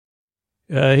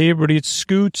Hey everybody, it's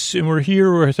Scoots, and we're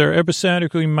here with our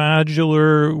episodically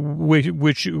modular,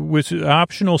 which with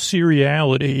optional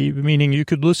seriality, meaning you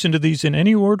could listen to these in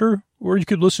any order, or you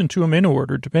could listen to them in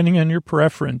order, depending on your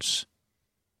preference.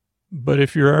 But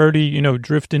if you're already,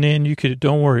 drifting in,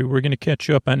 don't worry, we're going to catch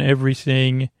up on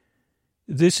everything.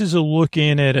 This is a look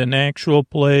in at an actual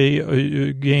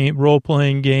play game,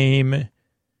 role-playing game,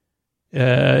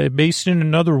 based in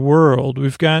another world.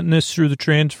 We've gotten this through the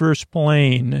transverse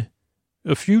plane.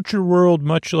 A future world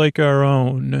much like our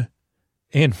own,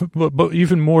 and but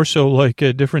even more so like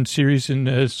a different series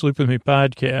in Sleep With Me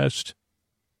podcast.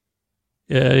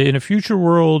 In a future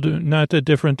world not that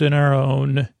different than our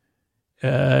own,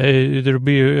 there'll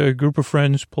be a group of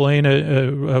friends playing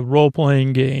a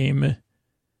role-playing game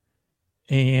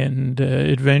and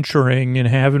adventuring and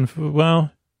having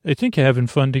fun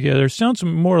together. Sounds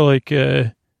more like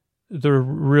they're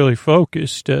really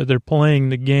focused. They're playing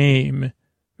the game.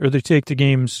 Or they take the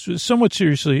games somewhat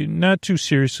seriously, not too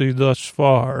seriously thus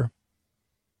far.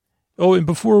 Oh, and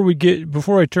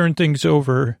before I turn things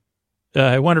over,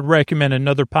 I want to recommend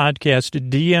another podcast,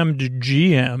 DM to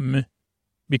GM,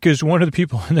 because one of the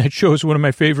people on that show is one of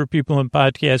my favorite people in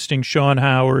podcasting, Sean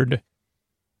Howard.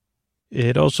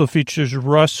 It also features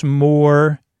Russ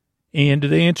Moore, and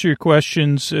they answer your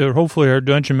questions, or hopefully our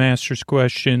Dungeon Master's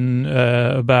question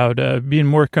about being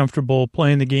more comfortable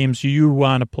playing the games you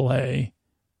want to play.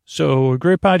 So a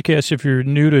great podcast if you're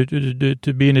new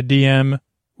to being a DM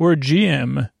or a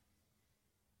GM.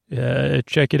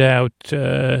 Check it out.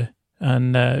 You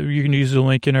can use the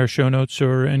link in our show notes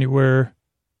or anywhere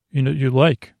you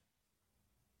like.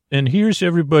 And here's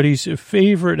everybody's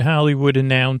favorite Hollywood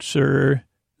announcer,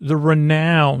 the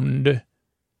renowned.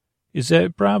 Is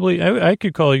that probably? I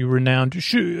could call you renowned.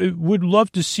 Would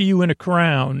love to see you in a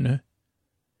crown.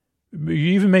 You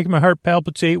even make my heart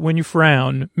palpitate when you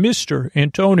frown. Mr.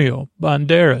 Antonio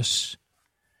Banderas.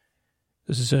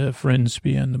 This is Friends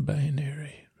Beyond the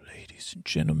Binary. Ladies and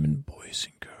gentlemen, boys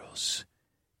and girls,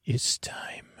 it's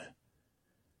time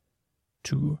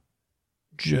to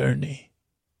journey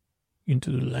into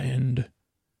the land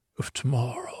of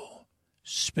tomorrow.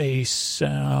 Space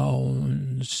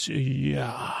sounds,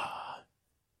 yeah.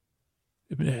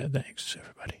 Thanks,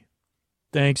 everybody.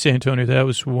 Thanks, Antonio. That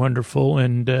was wonderful.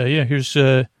 And, here's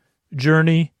a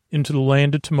journey into the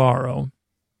land of tomorrow.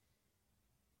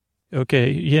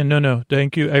 Okay. Yeah, no.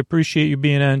 Thank you. I appreciate you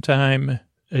being on time.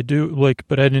 I do,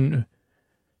 but I didn't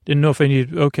know if I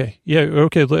needed, okay. Yeah,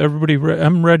 okay. Everybody,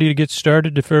 I'm ready to get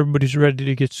started. If everybody's ready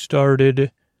to get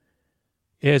started,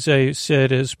 as I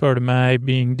said, as part of my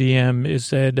being DM,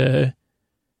 is that,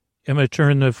 I'm going to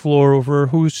turn the floor over.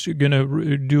 Who's going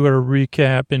to do our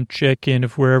recap and check in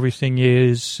of where everything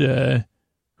is?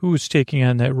 Who's taking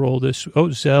on that role?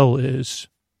 Zell is.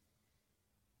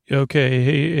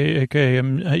 Okay. Okay.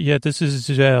 This is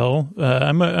Zell.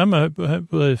 I'm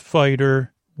a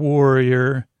fighter,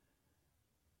 warrior,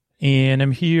 and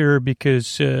I'm here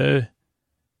because, I'm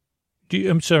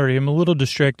sorry, I'm a little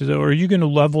distracted though. Are you going to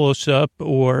level us up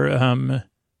or,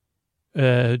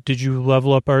 did you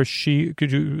level up our sheet?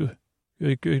 Could you,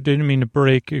 I didn't mean to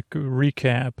break a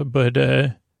recap, but,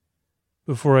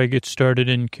 before I get started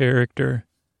in character.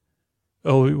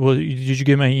 Oh, well, did you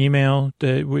get my email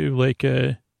that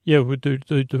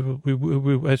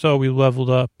I thought we leveled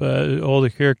up, all the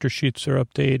character sheets are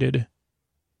updated.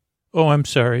 Oh, I'm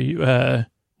sorry.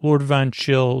 Lord Von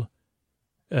Chill,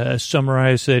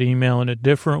 summarized that email in a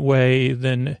different way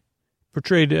than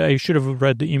portrayed. I should have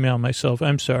read the email myself.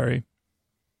 I'm sorry.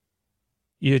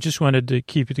 Yeah, just wanted to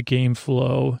keep the game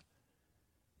flow.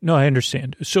 No, I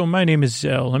understand. So my name is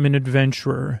Zell. I'm an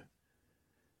adventurer.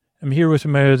 I'm here with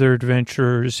my other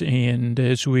adventurers, and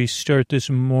as we start this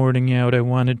morning out, I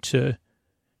wanted to,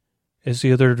 as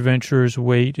the other adventurers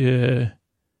wait, and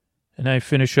I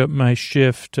finish up my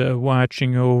shift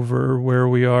watching over where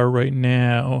we are right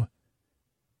now,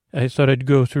 I thought I'd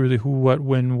go through the who, what,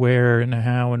 when, where, and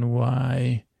how, and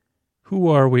why. Who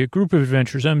are we? A group of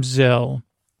adventurers. I'm Zell.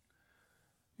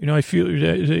 I feel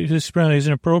this probably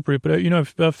isn't appropriate, but,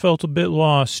 I've felt a bit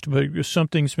lost, but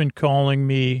something's been calling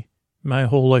me my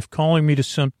whole life, calling me to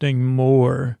something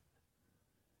more.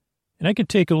 And I can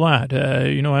take a lot.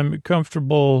 I'm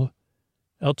comfortable.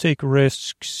 I'll take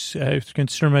risks. I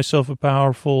consider myself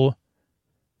powerful,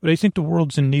 but I think the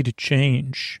world's in need of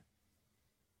change.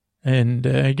 And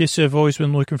I guess I've always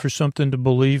been looking for something to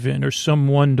believe in or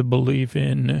someone to believe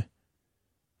in.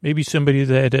 Maybe somebody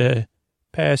that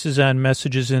passes on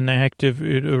messages in an active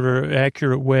or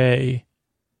accurate way.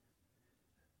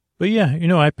 But yeah,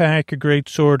 I pack a great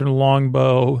sword and a long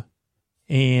bow,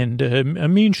 and a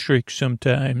mean streak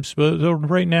sometimes. But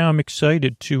right now I'm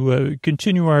excited to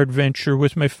continue our adventure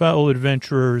with my fellow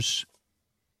adventurers,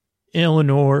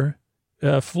 Eleanor,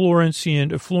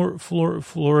 Florentian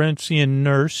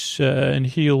nurse and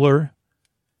healer.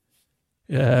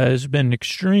 Has been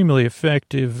extremely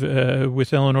effective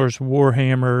with Eleanor's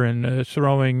warhammer and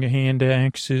throwing hand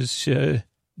axes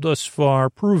thus far,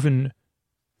 proven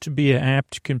to be an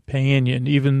apt companion,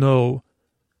 even though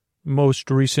most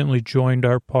recently joined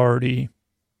our party.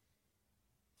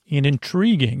 And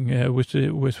intriguing with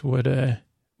what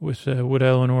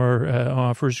Eleanor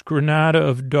offers. Granada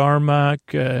of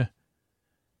Darmok,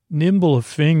 nimble of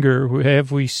finger, who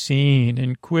have we seen,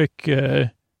 and quick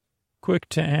to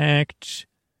act.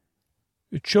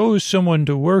 It chose someone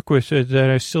to work with that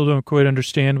I still don't quite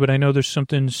understand, but I know there's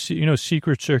something,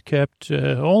 secrets are kept.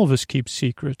 All of us keep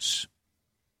secrets.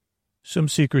 Some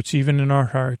secrets even in our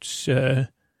hearts.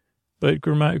 But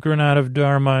Granada of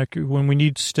Darmok, when we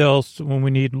need stealth, when we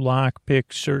need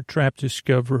lockpicks or trap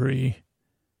discovery,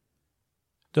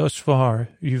 thus far,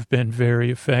 you've been very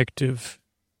effective.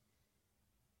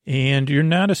 And you're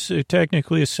not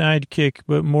technically a sidekick,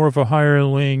 but more of a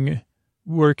hireling,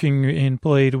 working and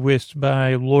played with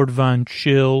by Lord Von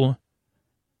Chill,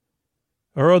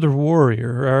 our other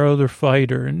warrior, our other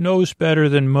fighter, knows better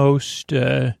than most,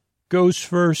 goes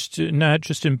first, not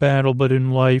just in battle, but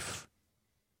in life.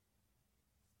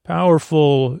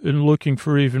 Powerful and looking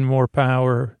for even more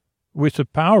power, with a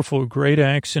powerful great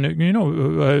axe and,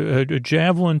 a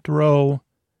javelin throw.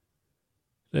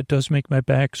 That does make my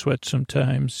back sweat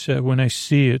sometimes when I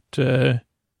see it.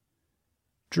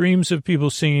 Dreams of people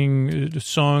singing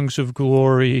songs of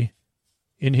glory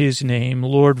in his name,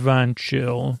 Lord Von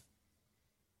Chill.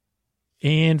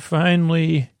 And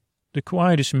finally, the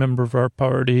quietest member of our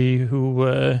party, who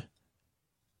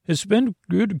has been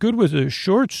good with a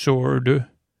short sword,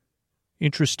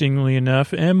 interestingly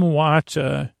enough,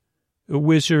 Wata, a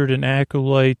wizard and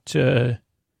acolyte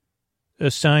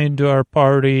assigned to our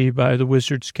party by the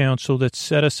Wizards Council that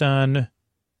set us on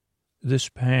this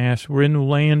path. We're in the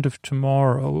land of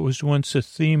tomorrow. It was once a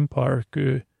theme park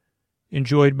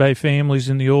enjoyed by families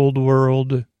in the old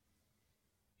world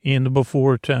in the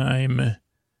before time.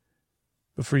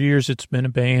 But for years it's been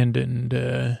abandoned.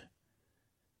 And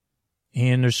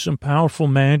there's some powerful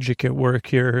magic at work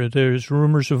here. There's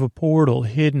rumors of a portal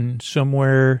hidden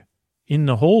somewhere in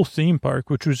the whole theme park,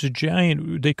 which was a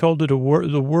giant, they called it the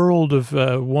World of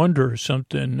Wonder or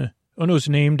something. Oh, no, it was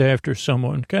named after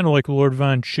someone, kind of like Lord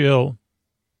Von Chill.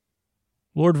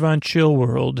 Lord Von Chill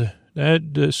World.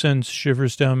 That sends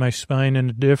shivers down my spine in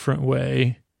a different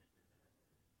way.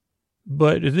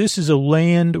 But this is a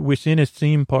land within a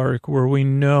theme park where we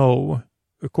know,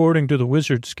 according to the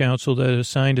Wizards Council that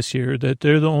assigned us here, that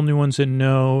they're the only ones that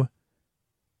know,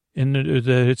 and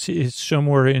that it's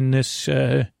somewhere in this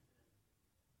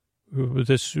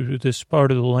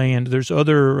part of the land. There's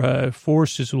other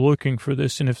forces looking for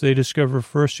this, and if they discover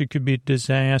first, it could be a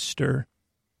disaster.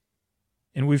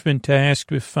 And we've been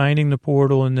tasked with finding the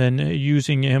portal and then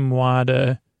using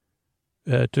Mwada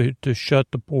to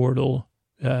shut the portal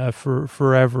for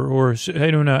forever. Or,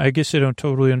 I don't know, I guess I don't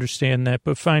totally understand that,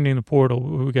 but finding the portal,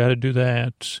 we got to do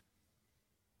that.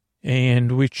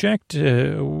 And we checked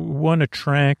one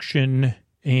attraction,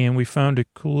 and we found a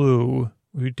clue.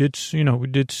 We had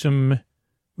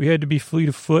to be fleet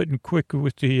of foot and quick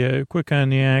with quick on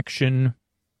the action.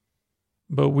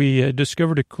 But we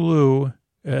discovered a clue,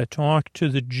 talked to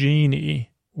the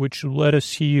Genie, which led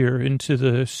us here into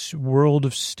the world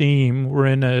of steam.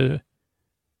 We're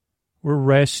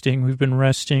resting. We've been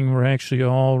resting. We're actually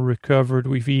all recovered.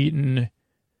 We've eaten.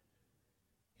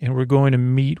 And we're going to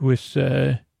meet with,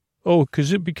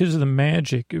 because of the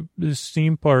magic, this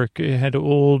theme park had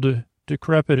old,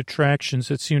 decrepit attractions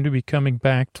that seem to be coming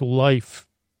back to life.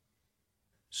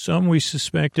 Some we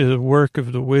suspected the work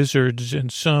of the wizards,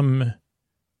 and some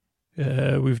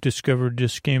we've discovered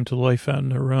just came to life on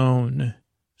their own.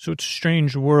 So it's a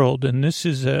strange world, and this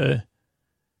is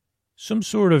some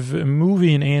sort of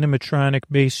movie and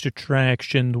animatronic-based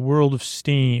attraction, the World of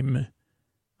Steam,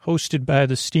 hosted by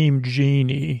the Steam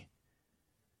Genie.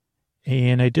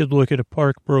 And I did look at a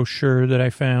park brochure that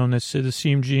I found that said the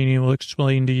Steam Genie will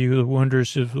explain to you the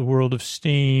wonders of the world of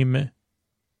steam.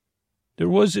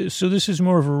 So this is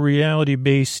more of a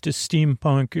reality-based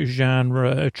steampunk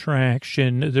genre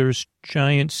attraction. There's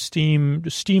giant steam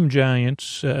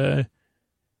giants,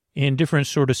 and different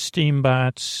sort of steam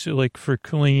bots, like for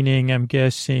cleaning, I'm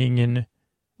guessing. And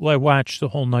I watched the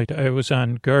whole night. I was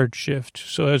on guard shift,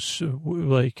 so I was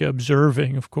like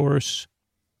observing, of course.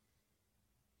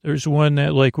 There's one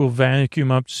that, like, will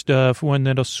vacuum up stuff, one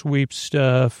that'll sweep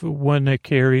stuff, one that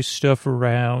carries stuff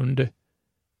around.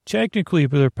 Technically,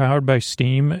 they're powered by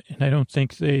steam, and I don't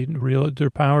think they're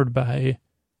powered by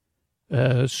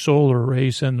solar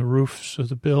arrays on the roofs of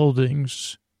the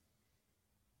buildings.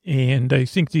 And I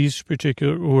think these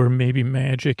particular, or maybe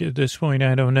magic at this point,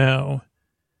 I don't know.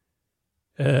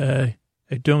 I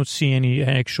don't see any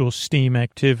actual steam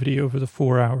activity over the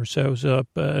 4 hours I was up.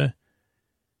 But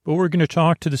we're going to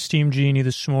talk to the Steam Genie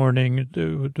this morning.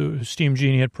 The Steam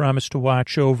Genie had promised to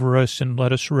watch over us and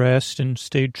let us rest, and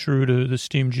stayed true to the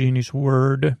Steam Genie's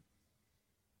word.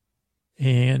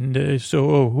 And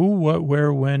who, what,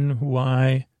 where, when,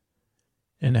 why,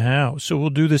 and how. So we'll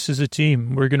do this as a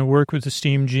team. We're going to work with the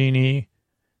Steam Genie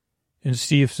and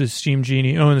see if the Steam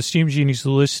Genie, and the Steam Genie's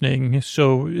listening.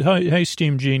 So, hi,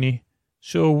 Steam Genie.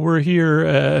 So we're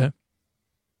here,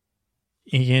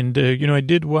 and I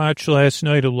did watch last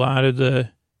night a lot of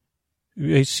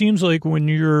it seems like when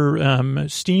your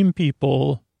Steam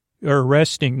people are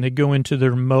resting, they go into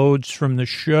their modes from the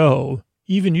show.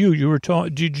 Even you were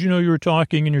did you know you were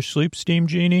talking in your sleep, Steam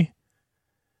Genie?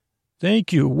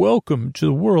 Thank you. Welcome to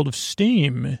the world of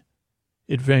Steam,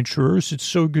 adventurers. It's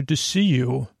so good to see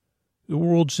you. The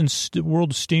world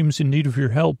of Steam's in need of your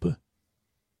help.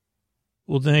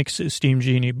 Well, thanks, Steam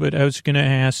Genie. But I was going to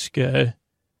ask, did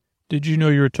you know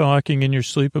you were talking in your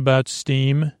sleep about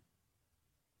Steam?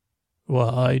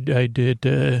 Well, I did.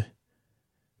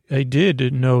 I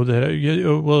did know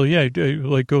that. Well, yeah.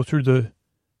 Like go through the.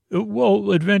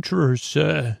 Well, adventurers.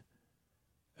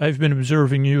 I've been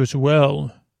observing you as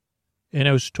well. And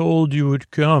I was told you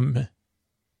would come.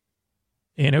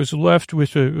 And I was left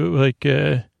with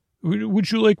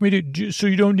would you like me to, so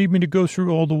you don't need me to go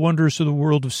through all the wonders of the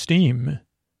world of Steam?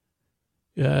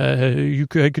 I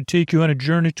could take you on a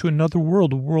journey to another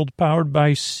world, a world powered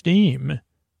by Steam,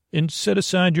 and set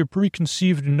aside your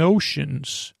preconceived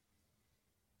notions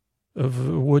of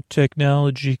what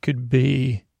technology could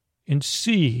be, and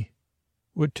see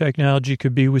what technology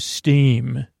could be with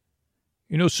Steam.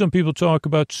 You know, some people talk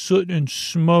about soot and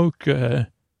smoke,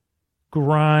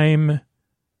 grime.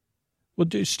 Well,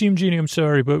 Steam Genie, I'm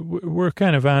sorry, but we're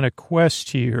kind of on a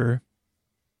quest here.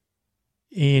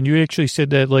 And you actually said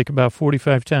that like about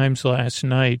 45 times last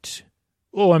night.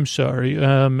 Oh, I'm sorry.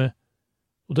 Well,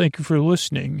 thank you for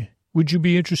listening. Would you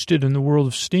be interested in the world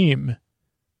of Steam?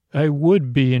 I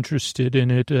would be interested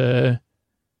in it.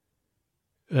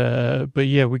 But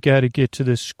yeah, we got to get to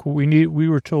this. We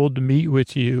were told to meet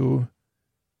with you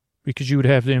because you would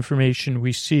have the information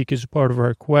we seek as a part of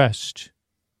our quest.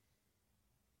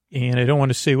 And I don't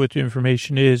want to say what the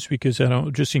information is because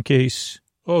just in case.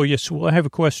 Oh, yes, well, I have a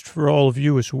quest for all of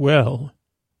you as well.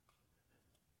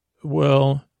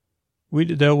 Well, we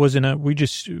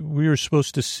were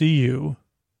supposed to see you.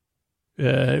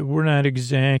 We're not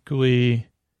exactly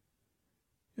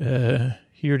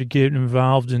here to get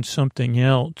involved in something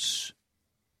else.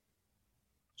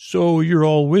 So you're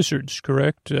all wizards,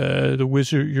 correct?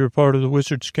 You're part of the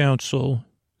Wizards Council.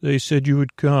 They said you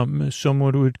would come.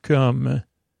 Someone would come.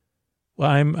 Well,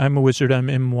 I'm a wizard. I'm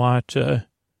Imwata.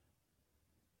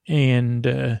 And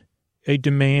I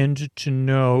demand to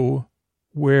know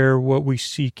where what we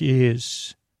seek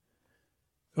is.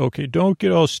 Okay, don't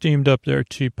get all steamed up there,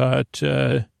 Teapot.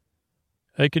 I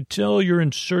could tell you're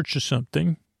in search of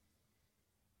something.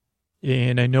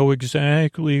 And I know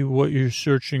exactly what you're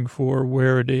searching for,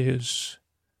 where it is.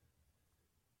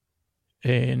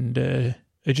 And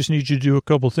I just need you to do a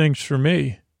couple things for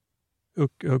me.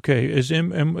 Okay, this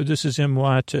is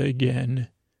Imwata again.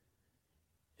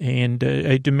 And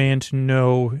I demand to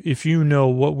know if you know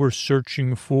what we're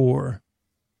searching for.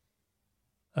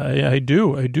 I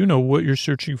do know what you're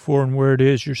searching for and where it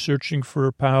is. You're searching for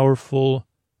a powerful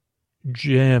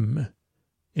gem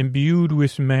imbued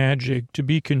with magic to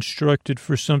be constructed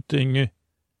for something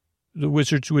the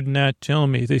wizards would not tell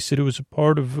me. They said it was a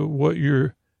part of what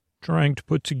you're trying to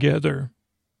put together.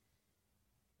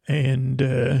 And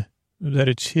that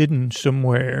it's hidden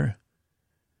somewhere.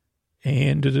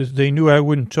 And they knew I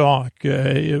wouldn't talk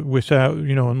without,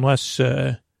 unless,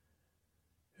 so,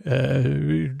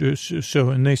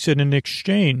 and they said in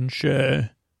exchange,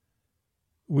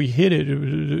 we hid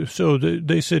it. So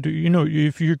they said,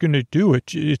 if you're going to do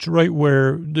it, it's right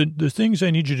where the things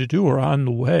I need you to do are on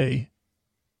the way.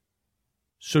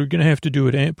 So you're going to have to do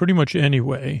it pretty much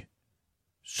anyway.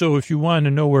 So if you want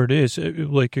to know where it is,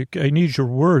 I need your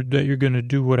word that you're going to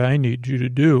do what I need you to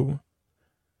do.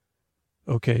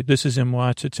 Okay, this is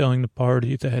Imwata telling the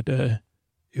party that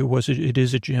it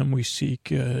is a gem we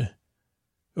seek.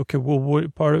 Okay, well,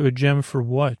 what part of a gem for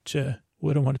what?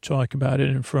 We don't want to talk about it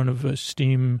in front of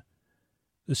Steam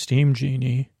The steam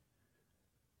genie.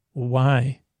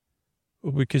 Why?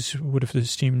 Well, because what if the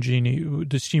steam genie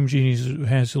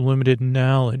has limited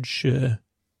knowledge? Yeah,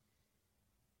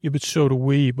 but so do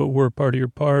we, but we're a part of your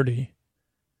party.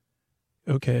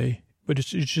 Okay, but it's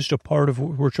just a part of,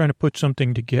 we're trying to put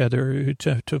something together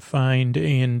to find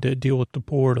and deal with the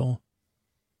portal.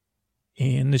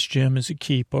 And this gem is a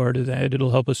key part of that.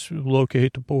 It'll help us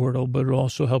locate the portal, but it'll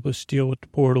also help us deal with the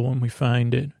portal when we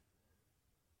find it.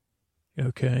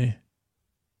 Okay.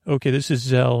 Okay, this is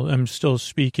Zell. I'm still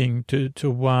speaking to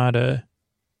Wada.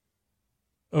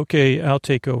 Okay, I'll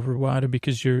take over, Wada,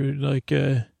 because you're like,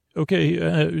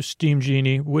 Steam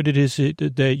Genie, what is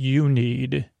it that you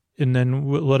need? And then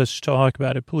let us talk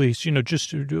about it, please.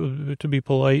 Just to be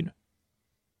polite.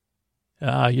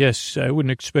 Yes, I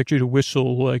wouldn't expect you to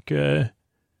whistle like,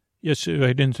 yes,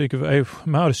 I didn't think of,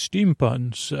 I'm out of steam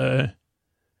puns.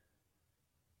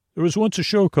 There was once a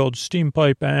show called Steam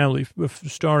Pipe Alley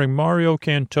starring Mario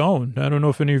Cantone. I don't know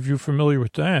if any of you are familiar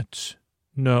with that.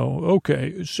 No.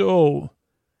 Okay, so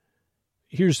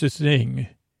here's the thing.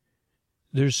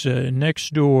 There's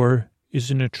next door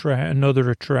is another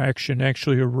attraction,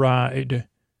 actually a ride.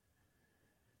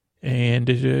 And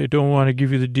I don't want to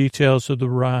give you the details of the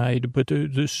ride, but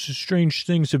the strange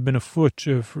things have been afoot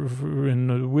in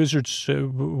the wizards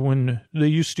when they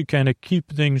used to kind of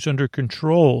keep things under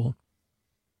control.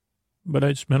 But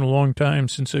it's been a long time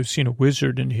since I've seen a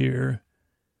wizard in here.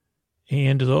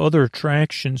 And the other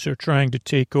attractions are trying to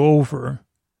take over.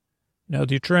 Now,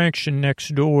 the attraction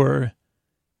next door,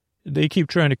 they keep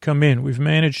trying to come in. We've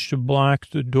managed to block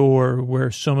the door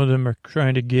where some of them are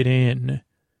trying to get in.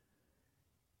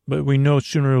 But we know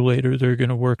sooner or later they're going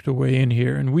to work their way in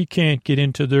here. And we can't get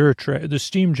into the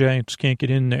steam giants can't get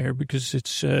in there because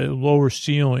it's lower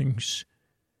ceilings.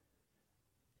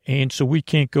 And so we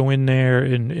can't go in there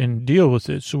and deal with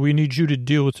it. So we need you to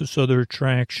deal with this other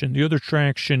attraction. The other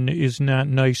attraction is not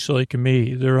nice like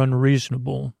me. They're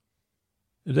unreasonable.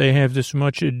 They have this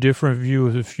much a different view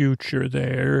of the future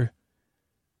there.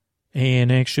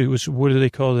 And actually, what do they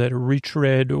call that? A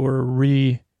retread or a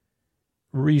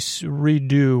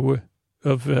redo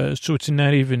of, so it's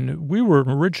not even, we were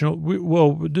original,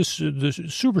 the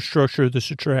superstructure of this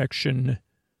attraction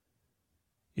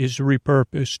is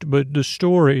repurposed, but the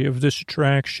story of this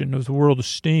attraction of the world of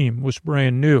steam was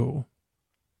brand new.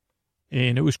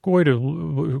 And it was quite a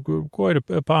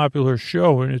popular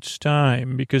show in its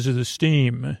time because of the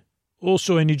steam.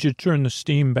 Also, I need you to turn the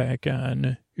steam back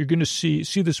on. You're going to see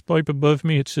this pipe above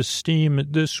me? It says steam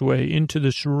this way into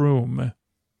this room.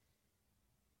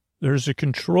 There's a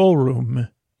control room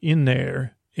in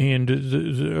there, and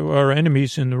our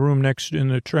enemies in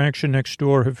the attraction next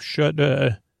door have shut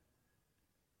it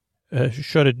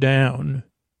down,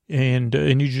 and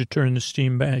I need you to turn the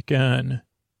steam back on.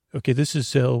 Okay, this is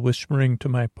Zell whispering to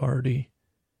my party.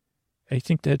 I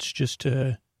think that's just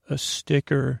a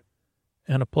sticker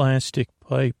and a plastic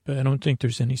pipe. I don't think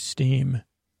there's any steam.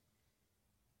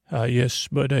 Yes,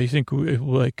 but I think,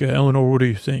 Eleanor, what do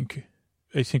you think?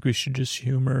 I think we should just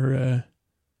humor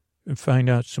and find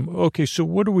out some. Okay, so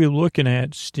what are we looking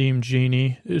at, Steam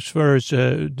Genie, as far as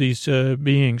these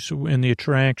beings and the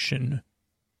attraction?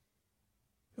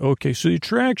 Okay, so the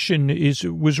attraction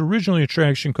was originally an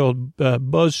attraction called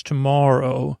Buzz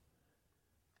Tomorrow,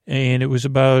 and it was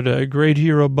about a great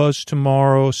hero Buzz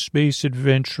Tomorrow, space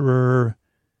adventurer,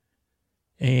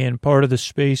 and part of the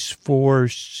Space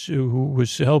Force who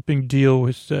was helping deal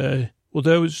with, that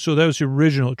was the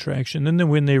original attraction. Then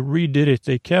when they redid it,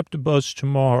 they kept Buzz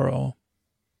Tomorrow,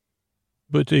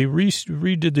 but they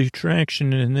redid the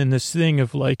attraction, and then this thing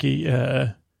of like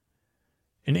an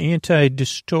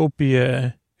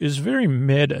anti-dystopia is very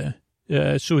meta.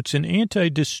 So it's an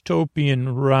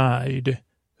anti-dystopian ride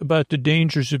about the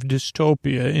dangers of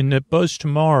dystopia, and that Buzz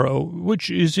Tomorrow,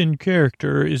 which is in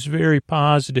character, is very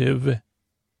positive.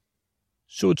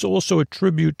 So it's also a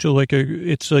tribute to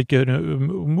it's like a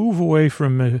move away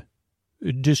from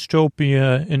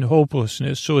dystopia and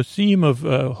hopelessness. So a theme of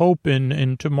hope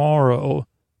and tomorrow,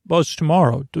 Buzz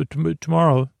Tomorrow.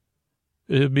 Tomorrow,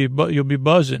 you'll be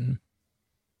buzzing.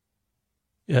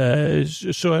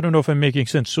 So I don't know if I'm making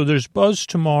sense. So there's Buzz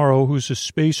Tomorrow, who's a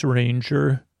space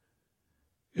ranger.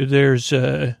 There's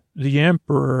the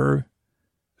Emperor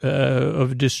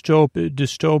of dystopia,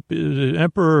 the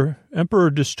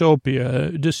Emperor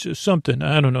dystopia, something,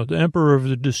 I don't know, the Emperor of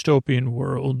the dystopian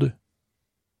world.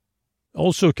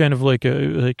 Also kind of like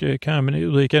a comedy,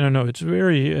 I don't know, it's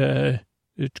very,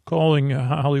 it's calling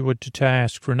Hollywood to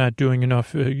task for not doing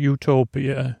enough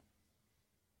utopia.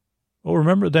 Oh,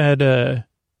 remember that,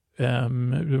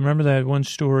 Remember that one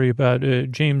story about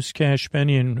James Cash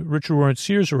Benny and Richard Warren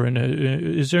Sears were in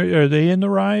are they in the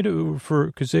ride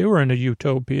because they were in a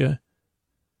utopia?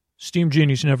 Steam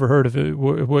Genie's never heard of it,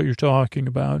 what you're talking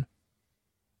about.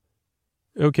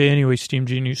 Okay, anyway, Steam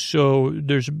Genie.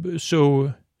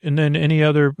 And then any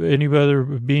other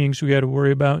beings we got to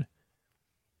worry about?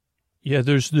 Yeah,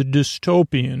 there's the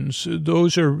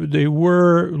dystopians. They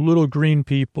were little green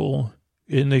people,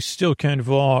 and they still kind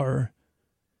of are.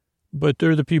 But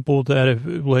they're the people that have,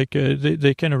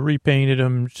 they kind of repainted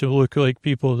them to look like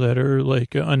people that are,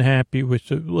 unhappy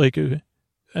with,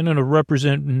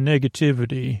 represent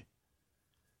negativity.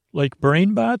 Like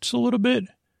brain bots a little bit?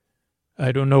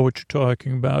 I don't know what you're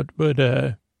talking about,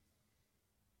 but,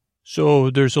 so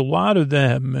there's a lot of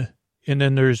them, and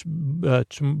then there's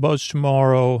Buzz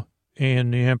Tomorrow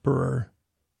and the Emperor.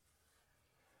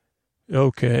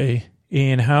 Okay,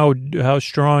 and how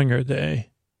strong are they?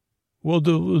 Well,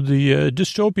 the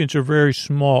dystopians are very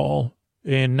small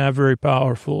and not very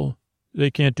powerful.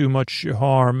 They can't do much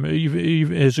harm.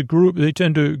 Even as a group, they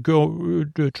tend to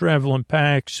travel in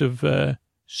packs of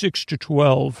 6 to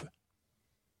 12.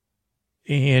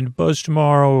 And Buzz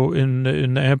Tomorrow and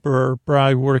the Emperor are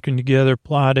probably working together,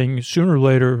 plotting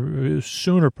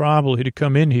sooner probably to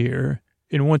come in here.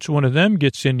 And once one of them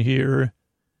gets in here,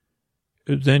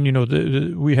 then,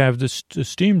 we have the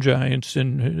steam giants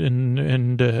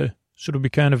and so it'll be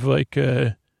kind of like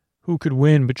who could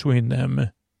win between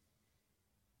them.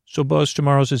 So Buzz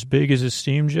Tomorrow's as big as a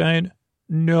steam giant?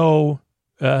 No,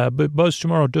 but Buzz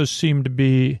Tomorrow does seem to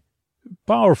be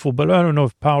powerful, but I don't know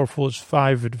if powerful is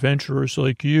 5 adventurers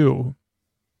like you.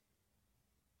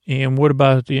 And what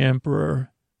about the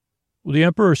Emperor? Well, the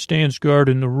Emperor stands guard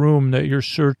in the room that you're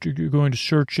going to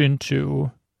search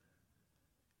into.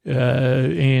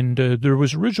 There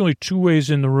was originally 2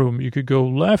 ways in the room. You could go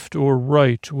left or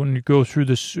right when you go through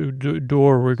this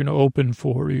door we're going to open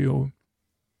for you.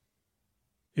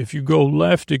 If you go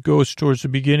left, it goes towards the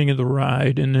beginning of the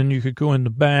ride, and then you could go in the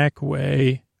back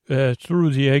way through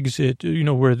the exit,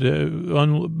 where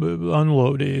the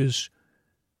unload is.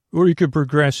 Or you could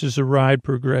progress as the ride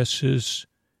progresses.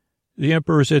 The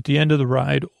Emperor's at the end of the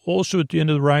ride. Also at the end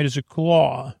of the ride is a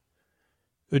claw,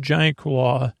 a giant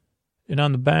claw. And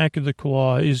on the back of the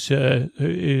claw is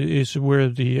where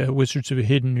the wizards have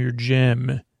hidden your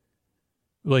gem.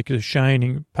 Like the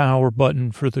shining power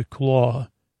button for the claw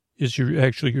is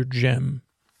actually your gem.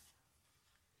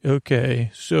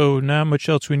 Okay, so not much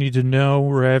else we need to know.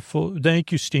 We're at full.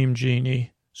 Thank you, Steam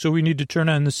Genie. So we need to turn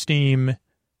on the steam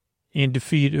and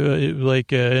defeat as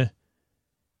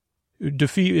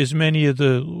many of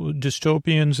the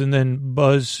dystopians, and then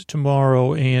Buzz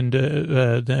Tomorrow and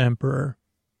the Emperor.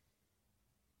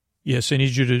 Yes, I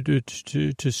need you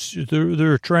to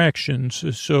their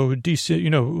attractions. So end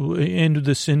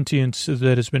the sentience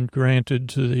that has been granted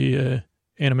to the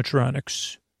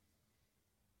animatronics.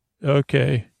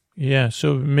 Okay, yeah.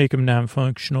 So make them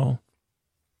non-functional.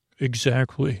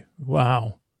 Exactly.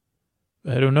 Wow.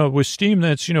 I don't know. With Steam,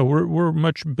 that's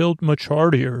we're built much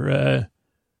hardier.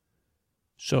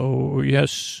 So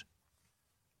yes.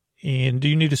 And do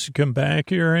you need us to come back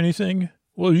here or anything?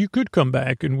 Well, you could come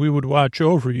back and we would watch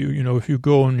over you. If you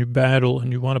go and you battle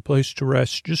and you want a place to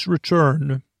rest, just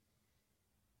return.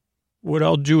 What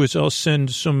I'll do is I'll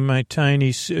send some of my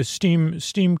tiny steam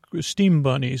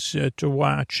bunnies to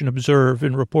watch and observe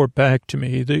and report back to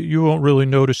me. That you won't really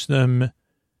notice them,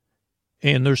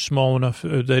 and they're small enough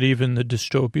that even the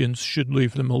dystopians should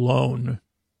leave them alone.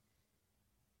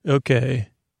 Okay.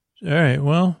 All right.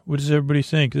 Well, what does everybody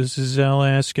think? This is Al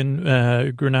asking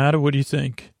Granada. What do you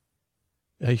think?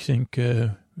 I think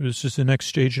this is the next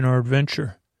stage in our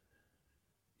adventure.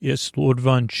 Yes, Lord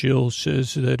Von Chill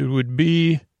says that it would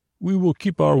be, we will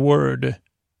keep our word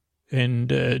and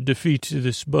defeat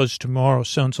this Buzz Tomorrow.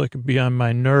 Sounds like it'd be on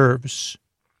my nerves.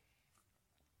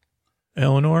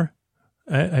 Eleanor,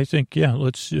 I think, yeah,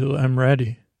 I'm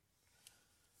ready.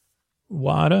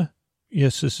 Wada,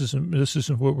 yes, this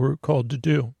isn't what we're called to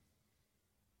do.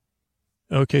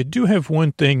 Okay, do have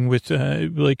one thing with,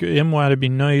 MY to be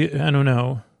nice, I don't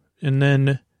know. And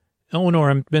then,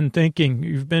 Eleanor, I've been thinking,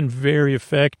 you've been very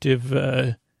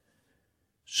effective.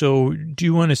 So do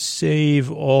you want to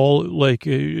save all,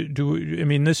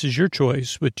 this is your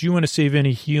choice, but do you want to save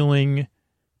any healing?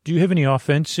 Do you have any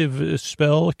offensive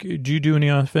spell? Do you do any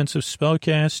offensive spell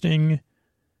casting?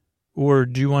 Or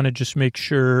do you want to just make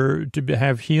sure to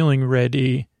have healing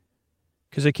ready?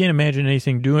 Because I can't imagine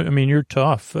anything doing, you're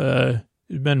tough.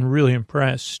 I've been really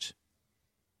impressed.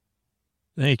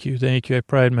 Thank you. I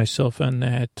pride myself on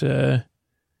that.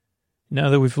 Now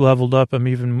that we've leveled up,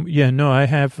 I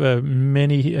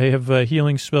have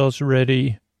healing spells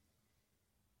ready.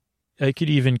 I could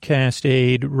even cast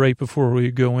aid right before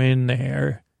we go in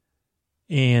there,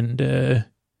 and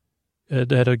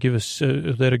that'll give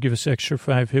us extra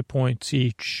 5 hit points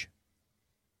each.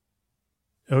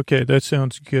 Okay, that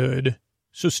sounds good.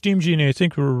 So, Steam Genie, I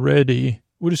think we're ready.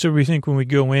 What does everybody think when we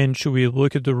go in? Should we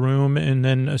look at the room and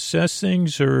then assess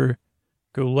things, or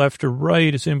go left or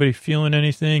right? Is anybody feeling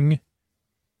anything?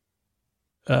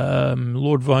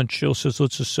 Lord Von Chill says,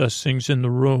 let's assess things in the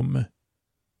room.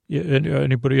 Yeah,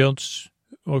 anybody else?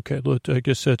 Okay, I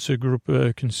guess that's a group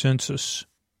consensus.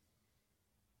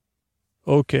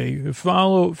 Okay,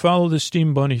 follow the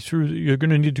Steam Bunny through. You're going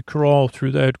to need to crawl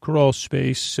through that crawl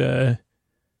space, and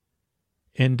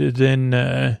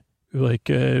then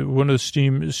one of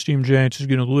the steam giants is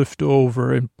going to lift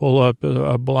over and pull up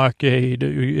a blockade.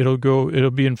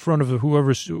 It'll be in front of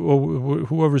whoever's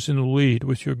in the lead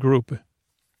with your group.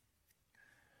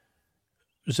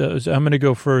 So I'm going to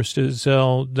go first as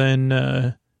Zell. Then,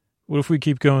 what if we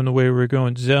keep going the way we're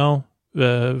going? Zell,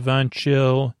 Von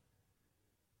Chill,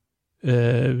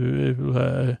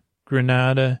 Granada,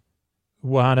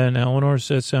 Wada, and Eleanor. Does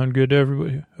that sound good to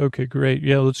everybody? Okay, great.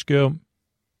 Yeah, let's go.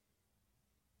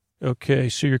 Okay,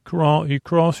 so you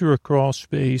crawl through a crawl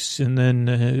space, and then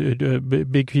a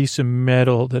big piece of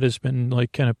metal that has been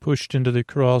kind of pushed into the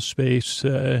crawl space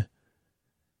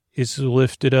is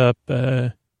lifted up,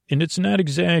 and it's not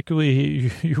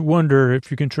exactly. You wonder if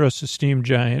you can trust a steam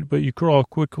giant, but you crawl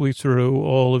quickly through,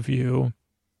 all of you,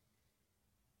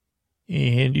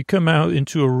 and you come out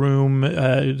into a room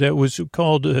that was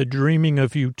called Dreaming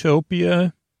of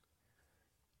Utopia.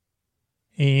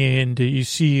 And you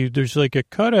see there's a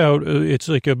cutout. It's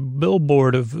like a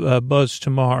billboard of Buzz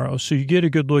Tomorrow. So you get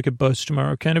a good look at Buzz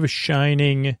Tomorrow, kind of a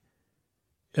shining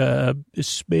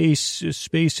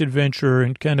space adventurer,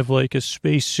 and kind of like a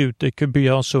spacesuit that could be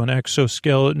also an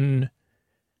exoskeleton,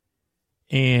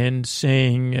 and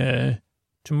saying,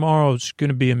 tomorrow's going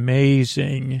to be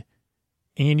amazing.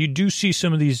 And you do see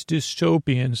some of these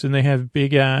dystopians, and they have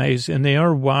big eyes, and they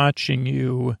are watching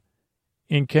you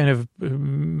and kind of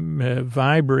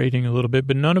vibrating a little bit,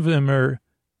 but none of them are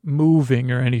moving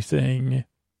or anything.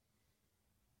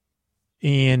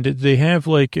 And they have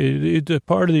the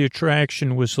part of the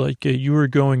attraction was you were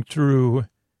going through,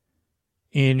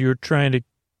 and you're trying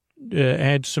to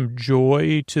add some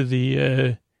joy to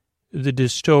the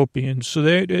dystopian. So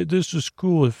this was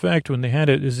cool effect when they had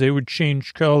it, is they would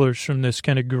change colors from this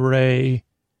kind of gray,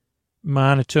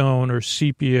 monotone or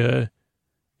sepia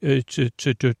to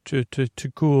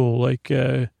cool,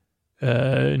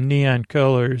 neon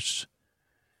colors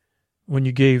when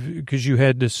you because you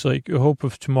had this hope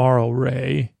of tomorrow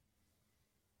ray.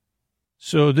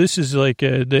 So this is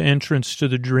the entrance to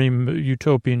the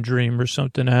utopian dream or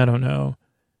something. I don't know.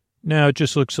 Now it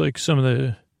just looks like some of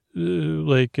the,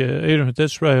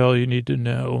 that's probably all you need to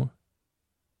know.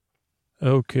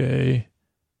 Okay.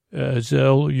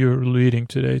 Zell, you're leading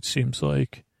today, it seems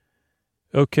like.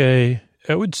 Okay.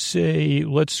 I would say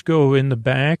let's go in the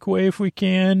back way if we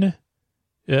can.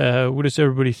 What does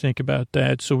everybody think about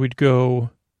that? So we'd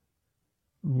go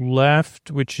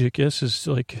left, which I guess is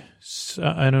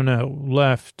I don't know,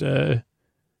 left,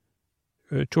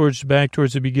 towards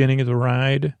the beginning of the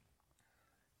ride.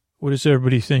 What does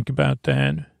everybody think about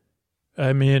that?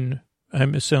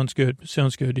 It sounds good.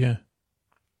 Sounds good, yeah.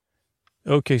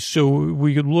 Okay, so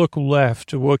we could look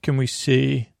left. What can we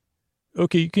see?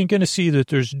 Okay, you can kind of see that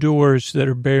there's doors that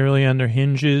are barely on their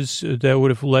hinges that would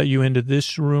have let you into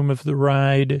this room of the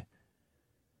ride.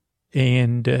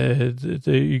 And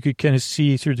you could kind of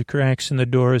see through the cracks in the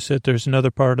doors that there's another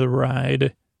part of the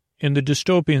ride. And the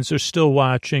dystopians are still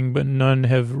watching, but none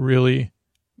have really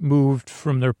moved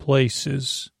from their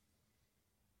places.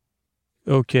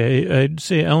 Okay, I'd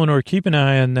say, Eleanor, keep an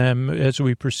eye on them as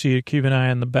we proceed. Keep an eye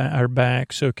on our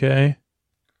backs, okay?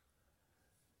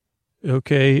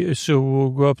 Okay, so we'll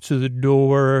go up to the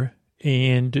door,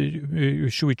 and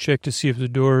should we check to see if the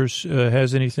doors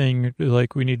has anything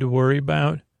we need to worry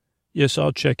about? Yes,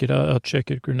 I'll check it. I'll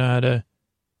check it, Granada.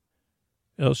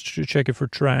 I'll check it for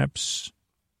traps.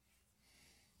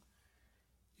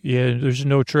 Yeah, there's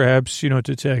no traps. You don't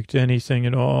detect anything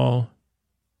at all.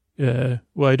 Well,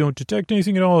 I don't detect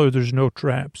anything at all, or there's no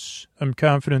traps. I'm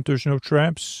confident there's no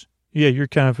traps. Yeah, you're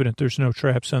confident there's no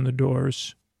traps on the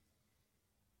doors.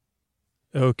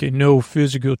 Okay, no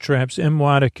physical traps.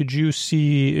 Mwada, could you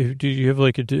see, do you have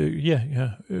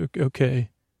yeah, okay.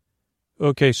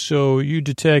 Okay, so you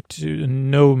detect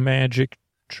no magic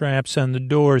traps on the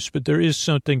doors, but there is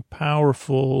something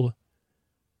powerful,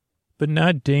 but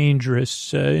not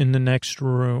dangerous in the next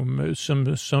room.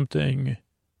 Something,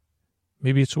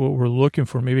 maybe it's what we're looking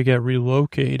for. Maybe it got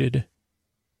relocated.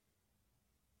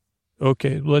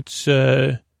 Okay, let's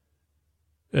listen.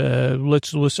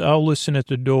 I'll listen at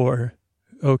the door.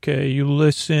 Okay, you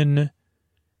listen,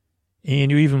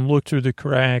 and you even look through the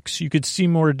cracks. You could see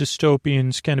more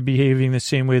dystopians kind of behaving the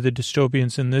same way the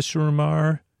dystopians in this room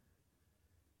are.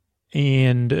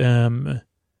 And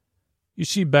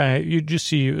you just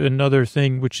see another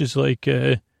thing, which is like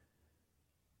this.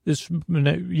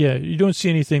 Yeah, you don't see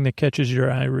anything that catches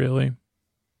your eye, really.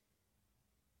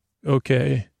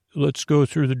 Okay, let's go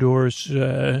through the doors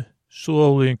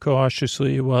slowly and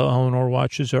cautiously while Eleanor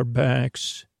watches our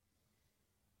backs.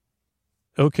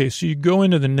 Okay, so you go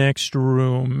into the next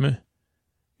room,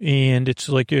 and it's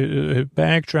like a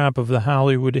backdrop of the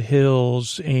Hollywood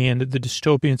Hills, and the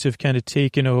dystopians have kind of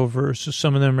taken over. So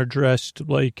some of them are dressed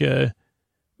like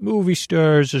movie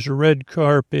stars. There's a red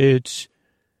carpet,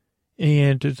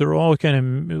 and they're all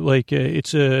kind of like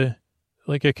it's a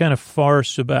kind of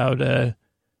farce about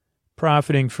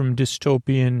profiting from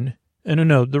dystopian. I don't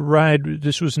know, the ride.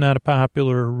 This was not a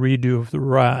popular redo of the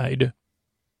ride.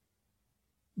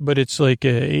 But it's like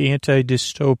a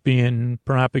anti-dystopian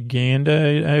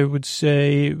propaganda, I would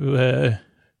say, or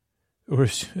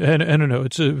I don't know.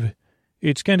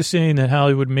 It's kind of saying that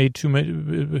Hollywood made too much.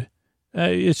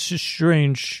 It's just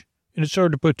strange, and it's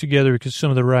hard to put together because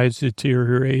some of the rides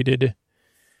deteriorated,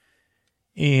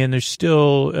 and there's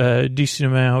still a decent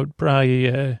amount,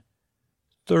 probably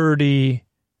 30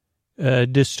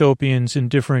 dystopians in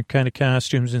different kind of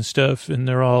costumes and stuff, and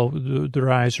their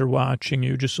eyes are watching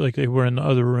you just like they were in the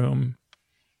other room.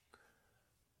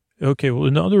 Okay, well,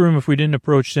 in the other room, if we didn't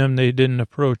approach them, they didn't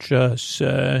approach us.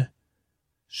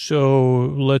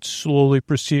 So let's slowly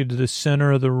proceed to the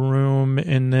center of the room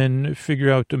and then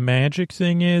figure out what the magic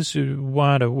thing is.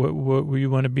 Wada, what you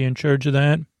want to be in charge of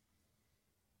that?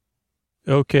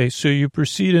 Okay, so you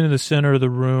proceed into the center of the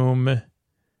room,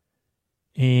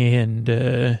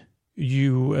 and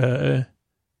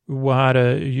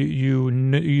Wada,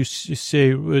 you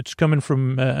say it's coming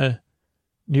from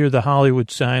near the Hollywood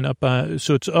sign up.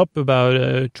 So it's up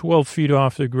about 12 feet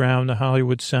off the ground. The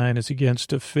Hollywood sign is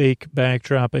against a fake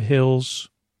backdrop of hills.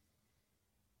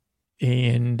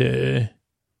 And,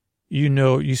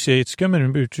 you say it's coming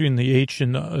in between the H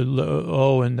and the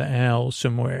O and the L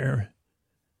somewhere.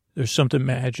 There's something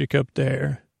magic up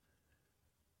there.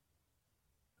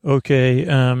 Okay,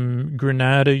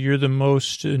 Granada, you're the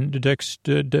most, you've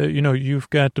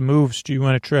got the moves. Do you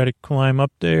want to try to climb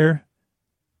up there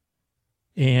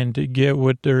and get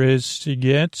what there is to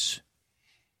get?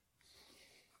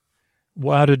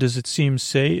 Wada, does it seem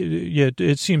safe? Yeah,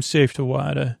 it seems safe to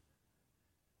Wada.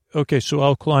 Okay, so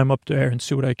I'll climb up there and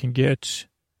see what I can get.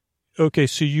 Okay,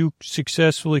 so you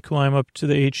successfully climb up to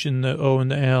the H and the O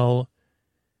and the L.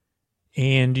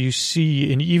 And you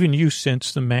see, and even you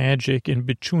sense the magic in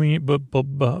between, but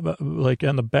like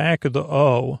on the back of the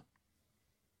O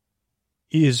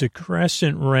is a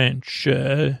crescent wrench,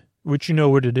 which you know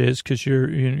what it is because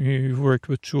you've worked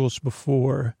with tools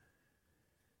before.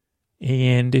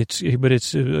 And it's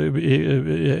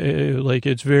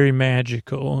very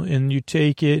magical. And you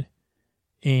take it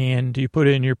and you put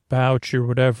it in your pouch or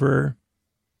whatever.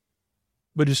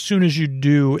 But as soon as you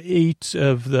do, 8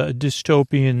 of the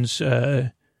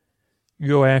dystopians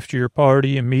go after your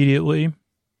party immediately.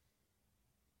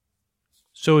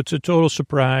 So it's a total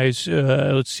surprise.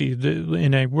 Let's see.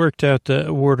 And I worked out the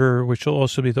order, which will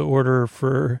also be the order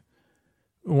for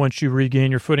once you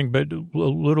regain your footing. But a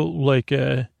little like,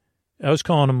 I was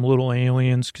calling them little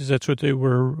aliens because that's what they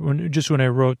were when I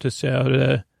wrote this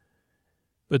out.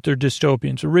 But they're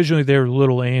dystopians. Originally, they were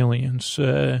little aliens.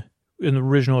 In the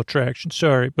original attraction,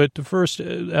 sorry. But the first,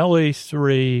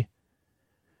 LA3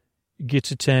 gets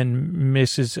a 10,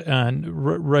 misses on,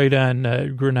 right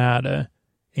on Granada.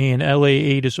 And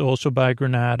LA8 is also by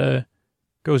Granada,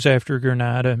 goes after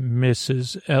Granada,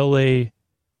 misses. LA1,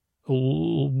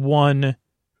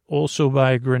 also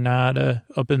by Granada,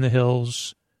 up in the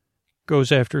hills,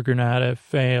 goes after Granada,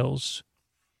 fails.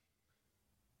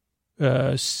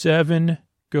 7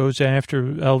 goes after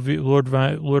Lord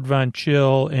Von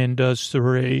Chill and does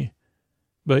 3.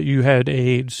 But you had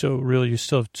aid, so really you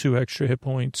still have 2 extra hit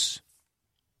points.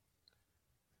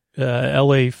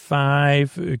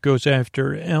 LA5 goes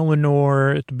after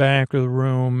Eleanor at the back of the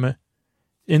room.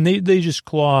 And they just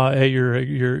claw at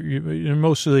you're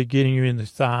mostly getting you in the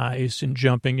thighs and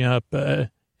jumping up in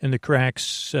the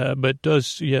cracks. But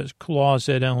does, yes, claws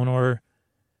at Eleanor.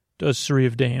 Does 3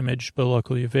 of damage, but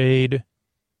luckily evade.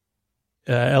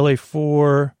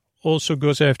 LA4 also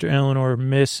goes after Eleanor,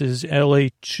 misses.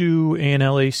 LA2 and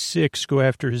LA6 go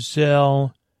after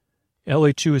Zell.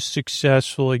 LA2 is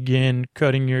successful again,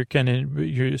 cutting your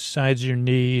sides of your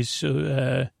knees,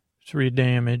 3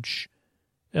 damage.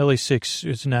 LA6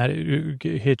 is not, it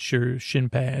hits your shin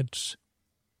pads.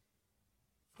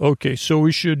 Okay, so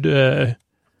we should,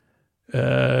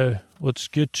 let's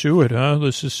get to it, huh?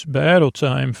 This is battle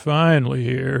time finally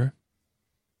here.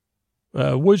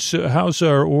 How's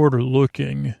our order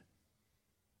looking?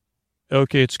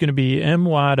 Okay, it's going to be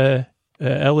MWADA,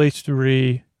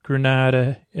 LA3,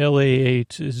 Granada,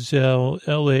 LA8, Zell,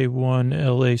 LA1,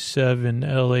 LA7,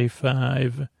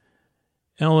 LA5,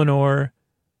 Eleanor,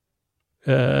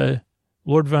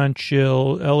 Lord Von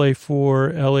Chill,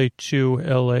 LA4, LA2,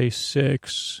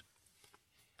 LA6.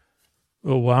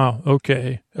 Oh, wow.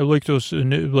 Okay. I like those,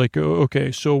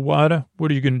 okay, so WADA,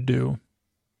 what are you going to do?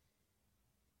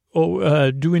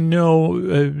 Oh, do we know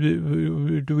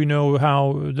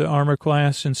how the armor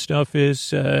class and stuff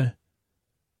is?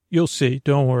 You'll see.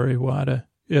 Don't worry, WADA.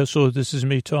 Yeah, so this is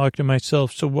me talking to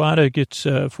myself. So WADA gets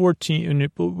 14, and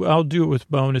I'll do it with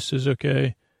bonuses,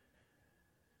 okay?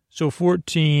 So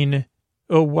 14.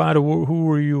 Oh, WADA, who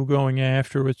were you going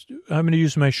after? I'm going to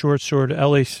use my short sword,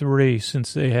 LA3,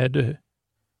 since they had to.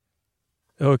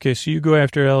 Okay, so you go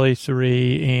after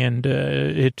LA3, and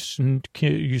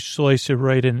you slice it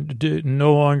right in.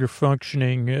 No longer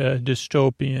functioning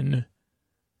dystopian.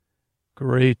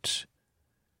 Great.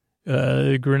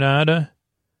 Granada.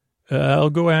 I'll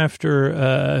go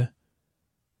after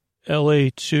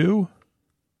LA2,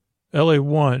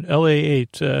 LA1,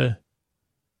 LA8.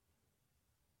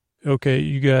 Okay,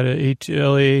 you got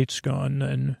LA8's gone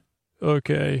then.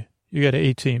 Okay, you got an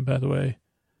 18, by the way.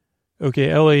 Okay,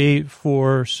 LA8,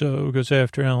 4, so it goes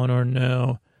after Eleanor,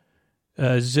 no.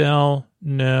 Zell,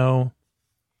 no.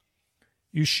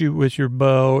 You shoot with your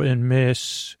bow and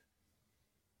miss.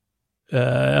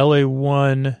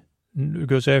 LA1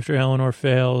 goes after Eleanor,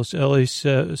 fails.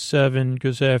 LA7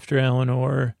 goes after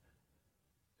Eleanor,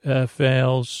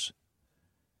 fails.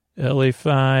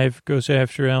 LA5 goes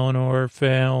after Eleanor,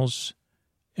 fails.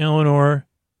 Eleanor,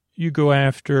 you go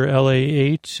after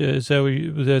LA8. Is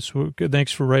that what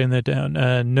thanks for writing that down.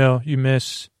 No, you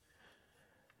miss.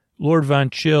 Lord Von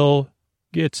Chill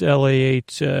gets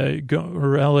LA8,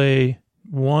 or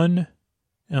LA1.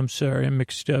 I'm sorry, I'm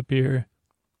mixed up here.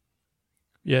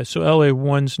 Yeah, so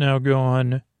LA1's now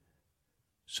gone.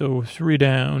 So 3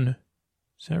 down.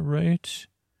 Is that right?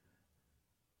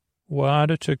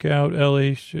 WADA took out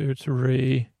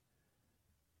LA3.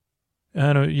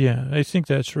 I think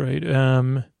that's right.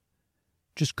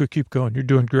 Just keep going. You're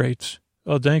doing great.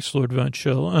 Oh, thanks, Lord Von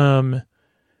Chill.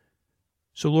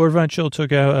 So Lord Von Chill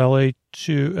took out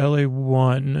LA2,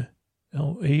 LA1,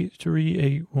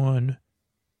 L8381.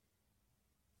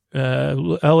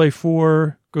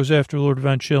 LA4 goes after Lord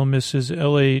Von Chill, misses.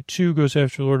 LA2 goes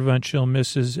after Lord Von Chill,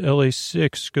 misses.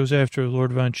 LA6 goes after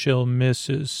Lord Von Chill,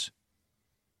 misses.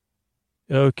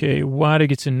 Okay, WADA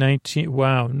gets a 19.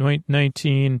 Wow,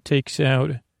 19 takes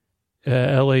out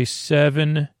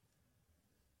LA7.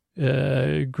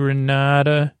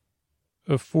 Granada,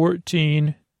 a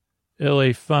 14.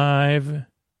 LA5.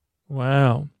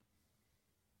 Wow.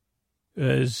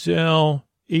 Zell,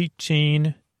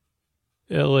 18.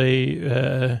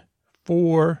 LA4.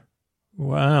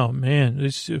 Wow, man,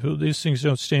 these things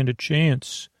don't stand a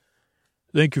chance.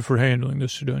 Thank you for handling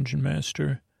this, Dungeon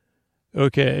Master.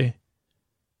 Okay.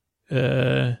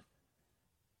 What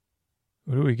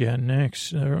do we got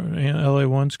next?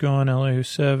 LA1's gone,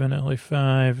 LA7,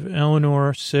 LA5,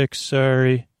 Eleanor, 6,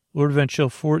 sorry. Lord Von Chill,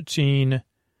 14.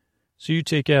 So you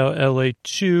take out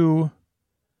LA2.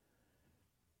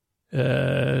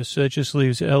 So that just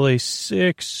leaves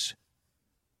LA6.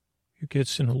 Who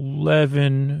gets an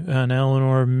 11 on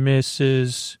Eleanor,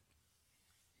 misses.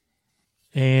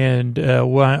 And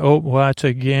Watts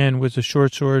again with the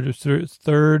short sword,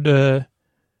 third.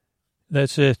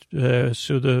 That's it.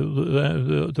 So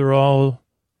they're all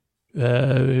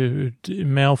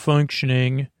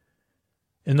malfunctioning,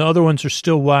 and the other ones are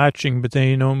still watching, but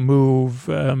they don't move.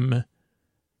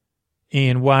 And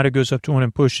WADA goes up to one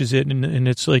and pushes it, and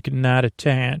it's like not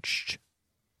attached.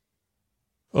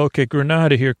 Okay,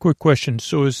 Granada here. Quick question.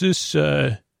 So is this?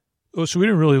 So we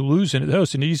didn't really lose any. That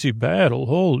was an easy battle.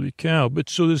 Holy cow! But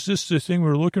so is this the thing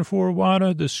we're looking for,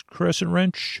 WADA? This crescent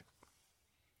wrench?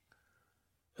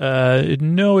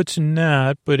 No, it's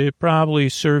not, but it probably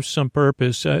serves some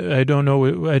purpose. I don't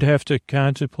know. I'd have to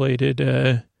contemplate it.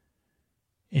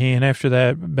 And after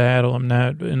that battle, I'm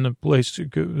not in the place to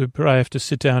go. I probably have to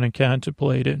sit down and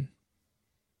contemplate it.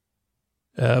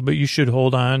 But you should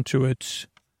hold on to it.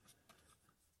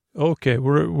 Okay,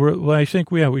 well, I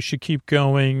think we should keep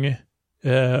going.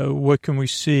 What can we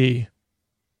see?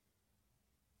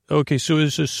 Okay, so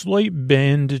there's a slight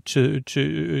bend to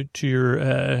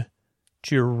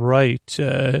your right,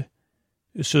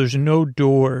 So there's no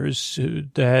doors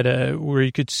that where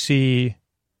you could see.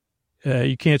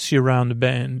 You can't see around the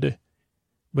bend,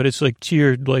 but it's like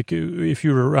tiered. Like if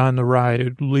you were on the ride,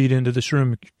 it'd lead into this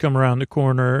room, come around the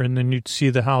corner, and then you'd see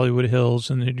the Hollywood Hills,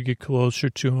 and then you'd get closer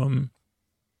to them.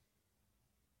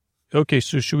 Okay,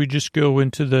 so should we just go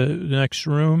into the next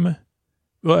room?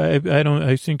 Well, I don't.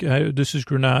 I think this is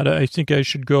Granada. I think I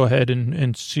should go ahead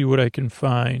and see what I can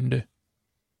find.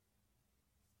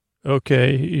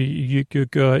 Okay, you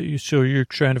could go. So you're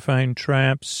trying to find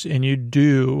traps, and you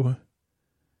do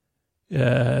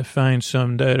find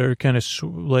some that are kind of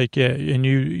like, yeah, and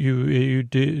you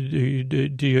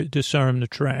disarm the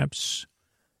traps.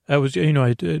 I was, I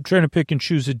trying to pick and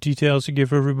choose the details to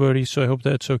give everybody, so I hope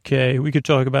that's okay. We could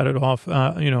talk about it off,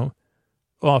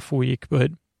 off week,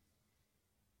 but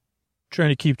trying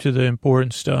to keep to the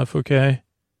important stuff, okay?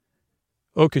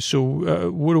 Okay, so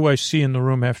what do I see in the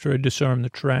room after I disarm the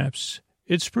traps?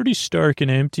 It's pretty stark and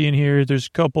empty in here. There's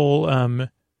a couple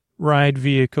ride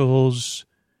vehicles,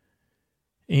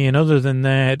 and other than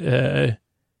that,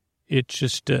 it's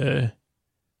just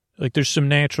like there's some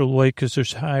natural light because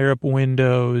there's higher up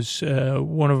windows.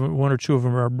 One or two of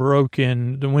them are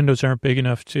broken. The windows aren't big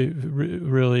enough to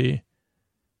really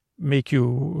make you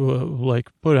like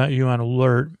put you on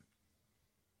alert.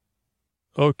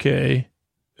 Okay.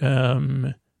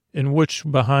 And which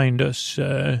behind us?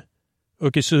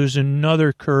 Okay, so there's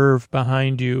another curve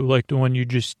behind you, like the one you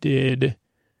just did,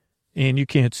 and you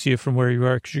can't see it from where you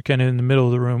are because you're kind of in the middle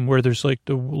of the room where there's like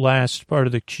the last part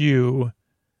of the queue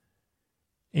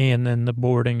and then the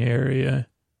boarding area.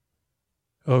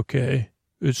 Okay,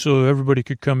 so everybody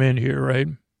could come in here, right?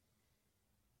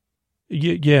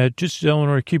 Yeah, just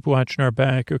Eleanor, keep watching our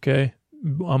back, okay?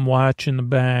 I'm watching the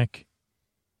back.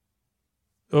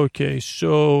 Okay,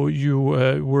 so you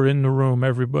were in the room,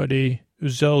 everybody.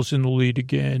 Zell's in the lead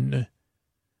again.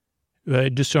 I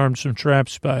disarmed some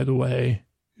traps, by the way.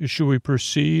 Should we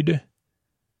proceed?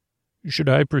 Should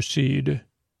I proceed?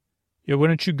 Yeah, why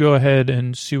don't you go ahead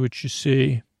and see what you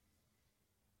see?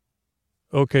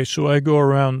 Okay, so I go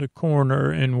around the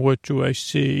corner, and what do I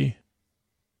see?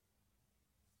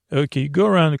 Okay, you go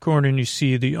around the corner and you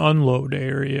see the unload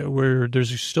area where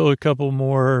there's still a couple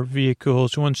more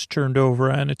vehicles. One's turned over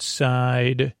on its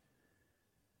side.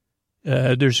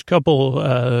 There's a couple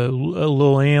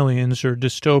little aliens or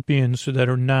dystopians that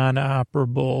are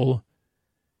non-operable,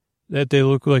 that they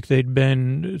look like they'd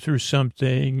been through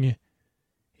something.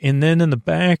 And then in the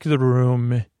back of the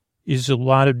room is a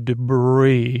lot of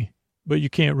debris, but you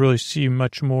can't really see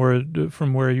much more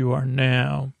from where you are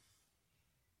now.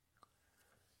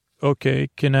 Okay,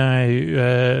 can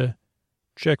I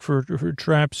check for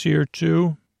traps here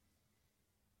too?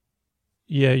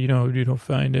 Yeah, you don't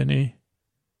find any.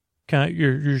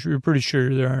 You're pretty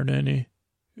sure there aren't any.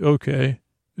 Okay.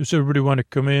 Does everybody want to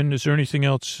come in? Is there anything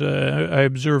else? I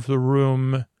observe the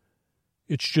room.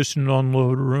 It's just an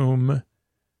unload room.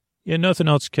 Yeah, nothing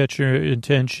else catch your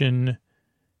attention.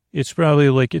 It's probably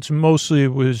like it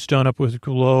was done up with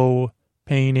glow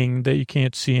painting that you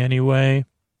can't see anyway.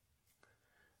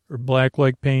 Or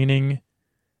black-like painting.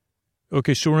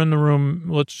 Okay, so we're in the room.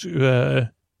 Let's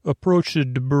approach the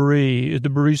debris. The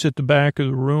debris at the back of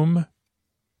the room.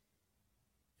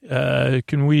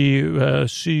 Can we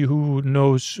see who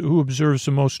observes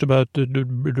the most about the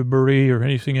debris or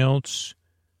anything else?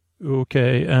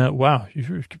 Okay, wow,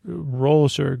 your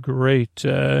rolls are great.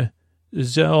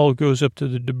 Zell goes up to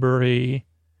the debris.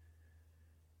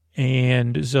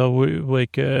 And Zell,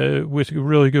 with a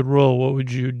really good roll, what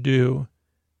would you do?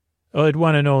 Oh, I'd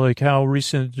want to know, like, how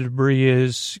recent the debris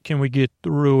is. Can we get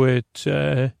through it?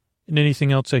 And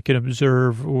anything else I can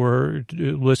observe or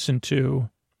listen to.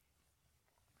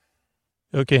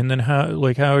 Okay, and then how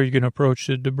are you going to approach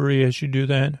the debris as you do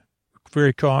that?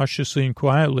 Very cautiously and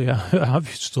quietly,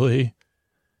 obviously.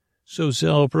 So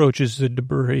Zell approaches the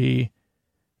debris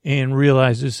and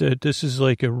realizes that this is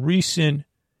like a recent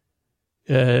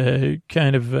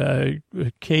kind of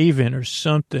cave-in or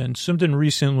something. Something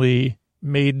recently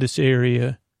made this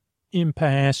area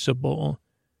impassable.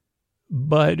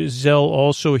 But Zell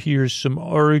also hears some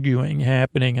arguing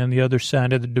happening on the other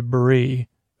side of the debris.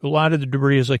 A lot of the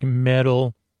debris is like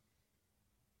metal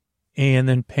and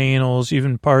then panels,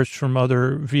 even parts from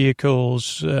other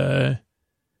vehicles.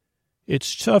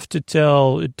 It's tough to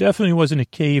tell. It definitely wasn't a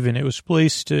cave-in. It was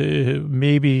placed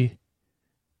maybe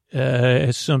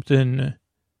as something,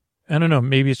 I don't know,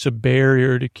 maybe it's a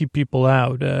barrier to keep people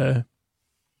out.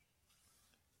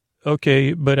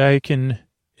 Okay, but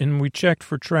and we checked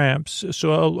for traps,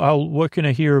 so what can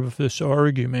I hear of this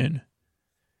argument?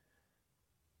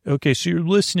 Okay, so you're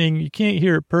listening. You can't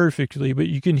hear it perfectly, but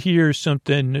you can hear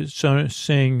something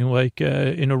saying like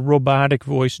in a robotic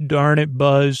voice, "Darn it,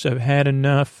 Buzz, I've had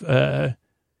enough.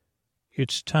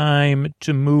 It's time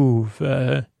to move.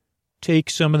 Take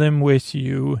some of them with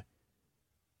you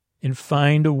and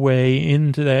find a way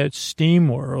into that steam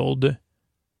world.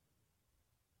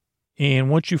 And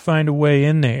once you find a way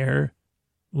in there,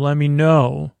 let me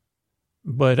know.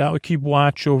 But I'll keep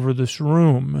watch over this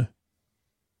room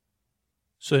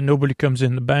so nobody comes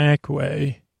in the back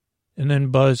way." And then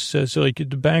Buzz says, like,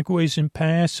 "The back way's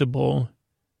impassable."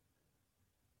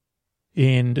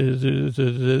 And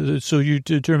so you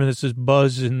determine this is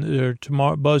Buzz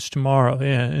Buzz tomorrow,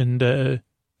 yeah. And the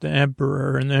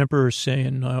Emperor's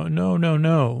saying,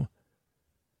 no.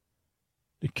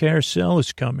 The carousel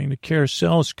is coming.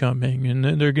 And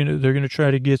then they're gonna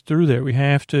try to get through there. We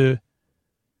have to.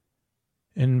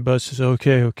 And Buzz says,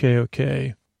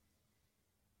 okay.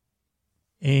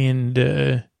 And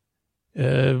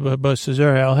Buzz says, "All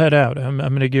right, I'll head out. I'm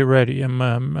gonna get ready.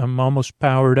 I'm almost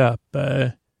powered up."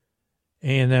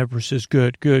 And the Emperor says,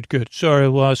 "Good. Sorry, I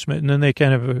lost my." And then they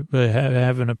kind of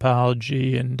have an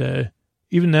apology, and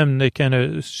even then they kind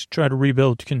of try to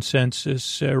rebuild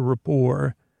consensus,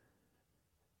 rapport.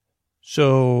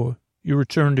 So you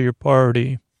return to your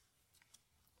party.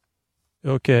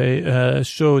 Okay,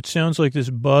 so it sounds like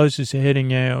this Buzz is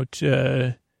heading out.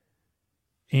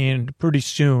 And pretty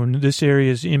soon, this area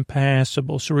is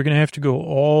impassable, so we're going to have to go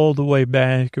all the way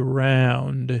back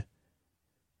around.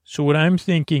 So what I'm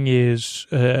thinking is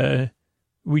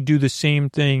we do the same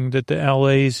thing that the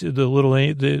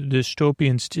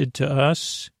dystopians did to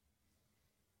us.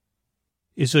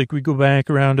 It's like we go back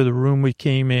around to the room we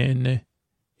came in.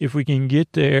 If we can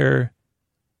get there,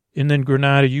 and then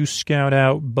Granada, you scout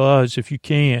out Buzz if you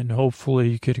can.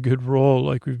 Hopefully you get a good roll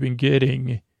like we've been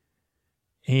getting.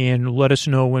 And let us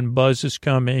know when Buzz is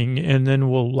coming, and then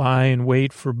we'll lie and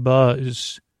wait for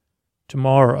Buzz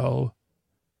tomorrow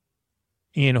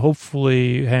and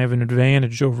hopefully have an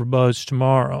advantage over Buzz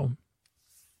tomorrow.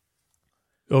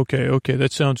 Okay,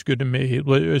 that sounds good to me.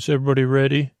 Is everybody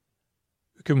ready?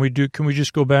 Can we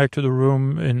just go back to the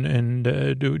room and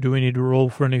do we need to roll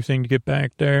for anything to get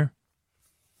back there?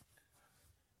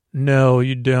 No,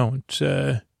 you don't.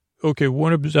 Okay,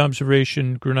 one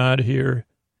observation, Granada here.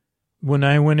 When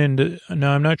I went into,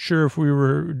 now I'm not sure if we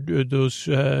were, those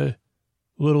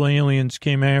little aliens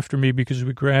came after me because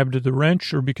we grabbed the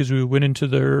wrench or because we went into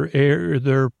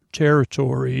their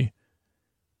territory.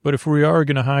 But if we are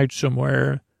going to hide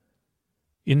somewhere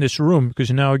in this room, because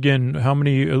now again, how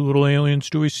many little aliens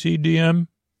do we see, DM?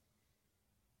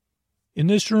 In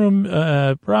this room,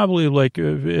 probably like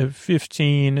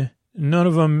 15. None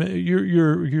of them,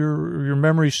 your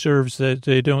memory serves that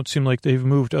they don't seem like they've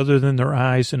moved other than their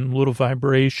eyes and little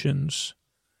vibrations.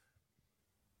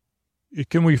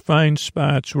 Can we find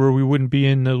spots where we wouldn't be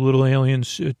in the little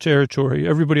aliens' territory?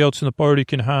 Everybody else in the party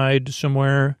can hide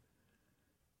somewhere.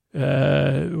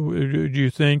 Do you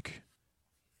think?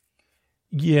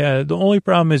 Yeah, the only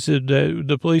problem is that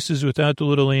the places without the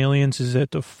little aliens is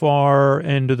at the far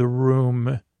end of the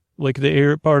room, like the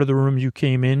air part of the room you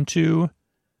came into.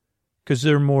 Because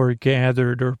they're more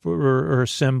gathered or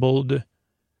assembled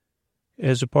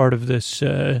as a part of this,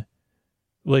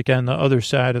 like on the other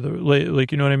side of the,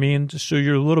 like, you know what I mean? So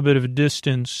you're a little bit of a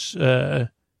distance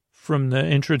from the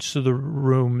entrance to the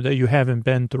room that you haven't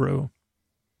been through.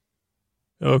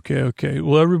 Okay.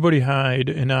 Well, everybody hide,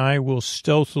 and I will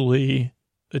stealthily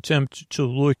attempt to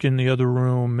look in the other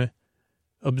room,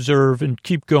 observe, and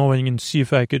keep going and see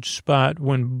if I could spot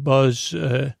when Buzz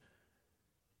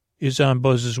is on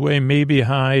Buzz's way. Maybe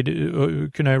hide.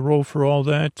 Can I roll for all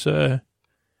that?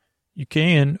 You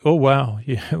can. Oh, wow.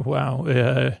 Yeah,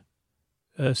 wow.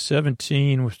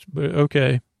 17.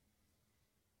 Okay.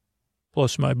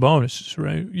 Plus my bonuses,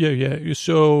 right? Yeah.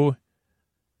 So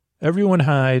everyone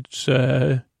hides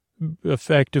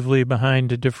effectively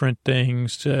behind different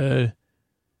things.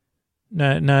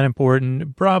 Not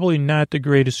important. Probably not the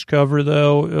greatest cover,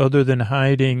 though, other than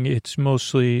hiding. It's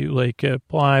mostly like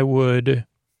plywood,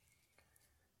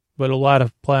 but a lot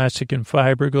of plastic and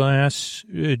fiberglass,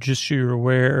 just so you're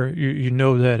aware. You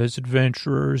know that as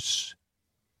adventurers.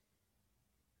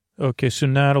 Okay, so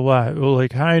not a lot. Well,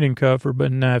 like hiding cover,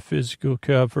 but not physical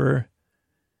cover.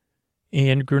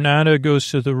 And Granada goes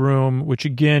to the room, which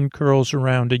again curls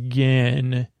around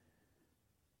again.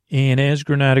 And as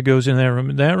Granada goes in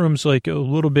that room's like a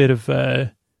little bit of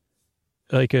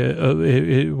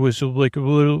it was like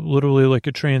literally like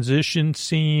a transition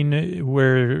scene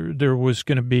where there was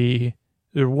going to be,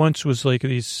 there once was like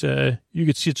these, you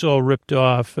could see it's all ripped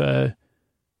off,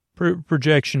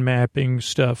 projection mapping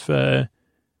stuff,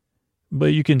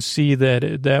 but you can see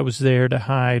that that was there to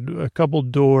hide a couple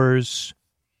doors.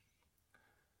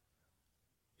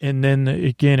 And then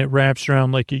again, it wraps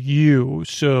around like a U.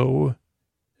 So,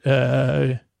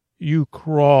 you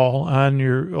crawl on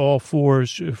your all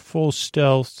fours, full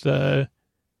stealth,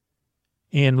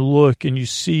 and look, and you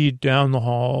see down the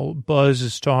hall, Buzz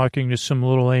is talking to some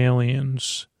little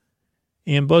aliens.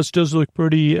 And Buzz does look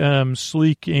pretty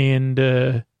sleek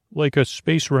and like a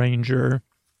space ranger.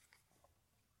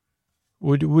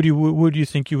 What do you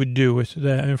think you would do with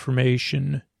that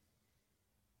information?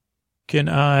 Can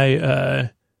I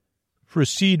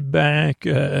proceed back?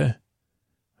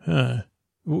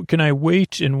 Can I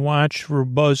wait and watch for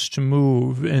Buzz to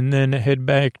move and then head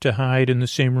back to hide in the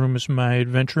same room as my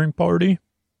adventuring party?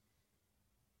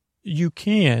 You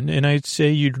can, and I'd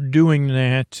say you're doing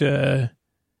that,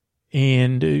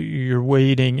 and you're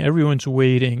waiting. Everyone's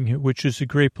waiting, which is a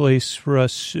great place for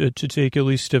us to take at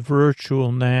least a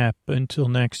virtual nap until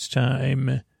next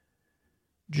time.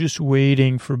 Just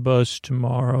waiting for Buzz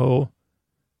tomorrow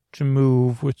to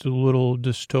move with the little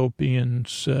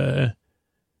dystopians,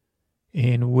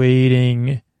 and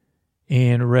waiting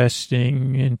and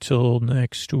resting until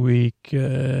next week.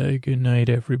 Good night,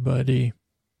 everybody.